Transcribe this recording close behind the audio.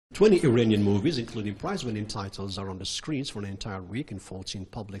20 Iranian movies, including prize-winning titles, are on the screens for an entire week in 14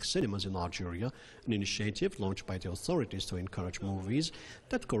 public cinemas in Algeria, an initiative launched by the authorities to encourage movies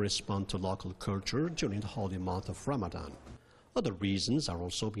that correspond to local culture during the holy month of Ramadan. Other reasons are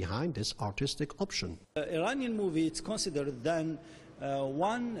also behind this artistic option. Iranian movie is considered then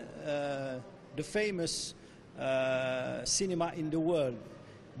the famous cinema in the world,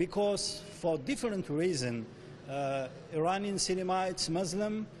 because for different reasons. Iranian cinema, it's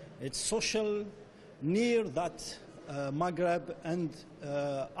Muslim, it's social, near that Maghreb and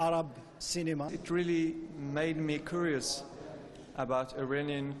Arab cinema. It really made me curious about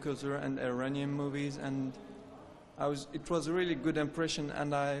Iranian culture and Iranian movies, and it was a really good impression,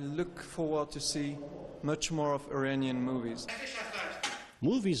 and I look forward to see much more of Iranian movies.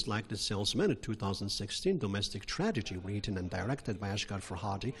 Movies like The Salesman, a 2016 domestic tragedy written and directed by Asghar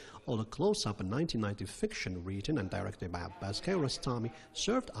Farhadi, or The Close-Up, a 1990 fiction written and directed by Abbas Kiarostami,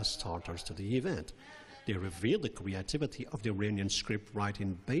 served as starters to the event. They reveal the creativity of the Iranian script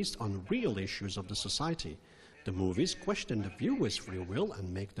writing based on real issues of the society. The movies question the viewer's free will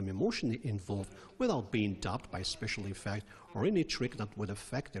and make them emotionally involved without being dubbed by special effect or any trick that would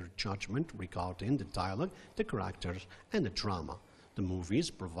affect their judgment regarding the dialogue, the characters, and the drama. The movies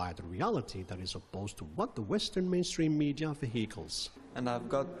provide a reality that is opposed to what the Western mainstream media vehicles. And I've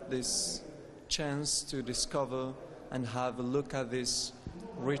got this chance to discover and have a look at this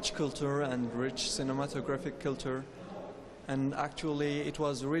rich culture and rich cinematographic culture. And actually it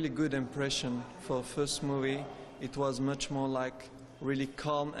was a really good impression for a first movie. It was much more like really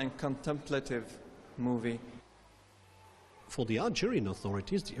calm and contemplative movie. For the Algerian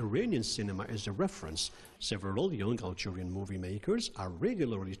authorities, the Iranian cinema is a reference. Several young Algerian movie makers are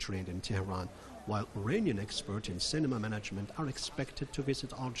regularly trained in Tehran, while Iranian experts in cinema management are expected to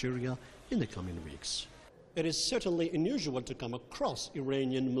visit Algeria in the coming weeks. It is certainly unusual to come across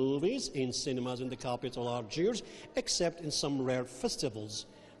Iranian movies in cinemas in the capital Algiers, except in some rare festivals.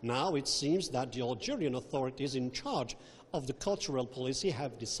 Now it seems that the Algerian authorities in charge of the cultural policy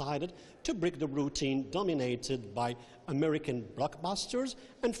have decided to break the routine dominated by American blockbusters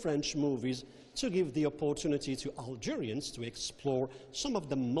and French movies to give the opportunity to Algerians to explore some of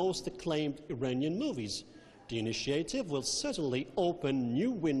the most acclaimed Iranian movies. The initiative will certainly open a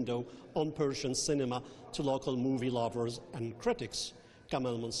new window on Persian cinema to local movie lovers and critics.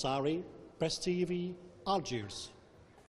 Kamal Mansari, Press TV, Algiers.